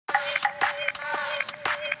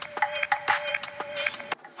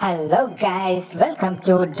Hello guys, welcome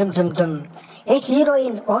to Dum Dum Dum. A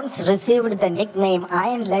heroine once received the nickname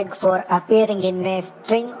Iron Leg for appearing in a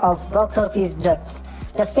string of box office duds.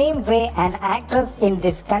 The same way an actress in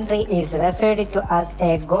this country is referred to as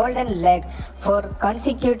a golden leg for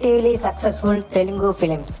consecutively successful Telugu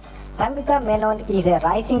films. Samyuktha Menon is a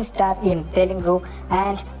rising star in Telugu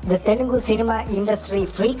and the Telugu cinema industry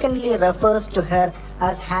frequently refers to her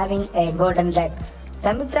as having a golden leg.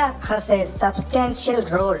 Samyuktha has a substantial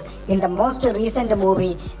role in the most recent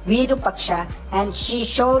movie Virupaksha and she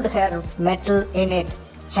showed her mettle in it.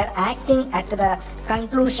 Her acting at the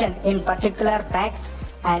conclusion in particular packs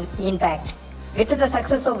an impact. With the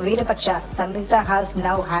success of Virupaksha, Samyuktha has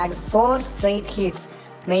now had 4 straight hits,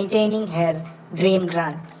 maintaining her dream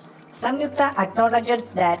run. Samyuktha acknowledges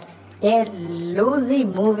that a loosey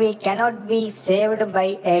movie cannot be saved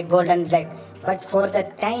by a golden leg, but for the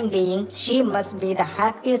time being, she must be the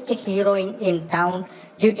happiest heroine in town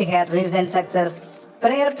due to her recent success.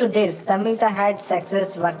 Prior to this, Samyuktha had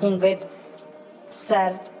success working with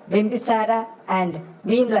Sir Bimbisara and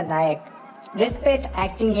Bhimla Nayak. Despite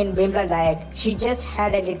acting in Bhimla Nayak, she just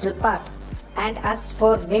had a little part. And as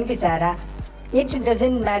for Bimbisara, it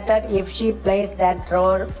doesn't matter if she plays that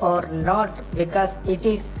role or not because it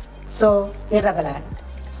is so irrelevant.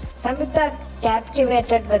 Samyuktha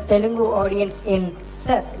captivated the Telugu audience in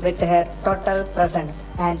Sir with her total presence,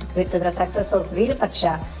 and with the success of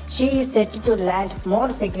Virupaksha, she is set to land more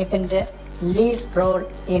significant lead role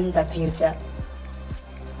in the future.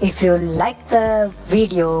 If you like the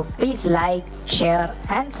video, please like, share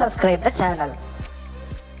and subscribe the channel.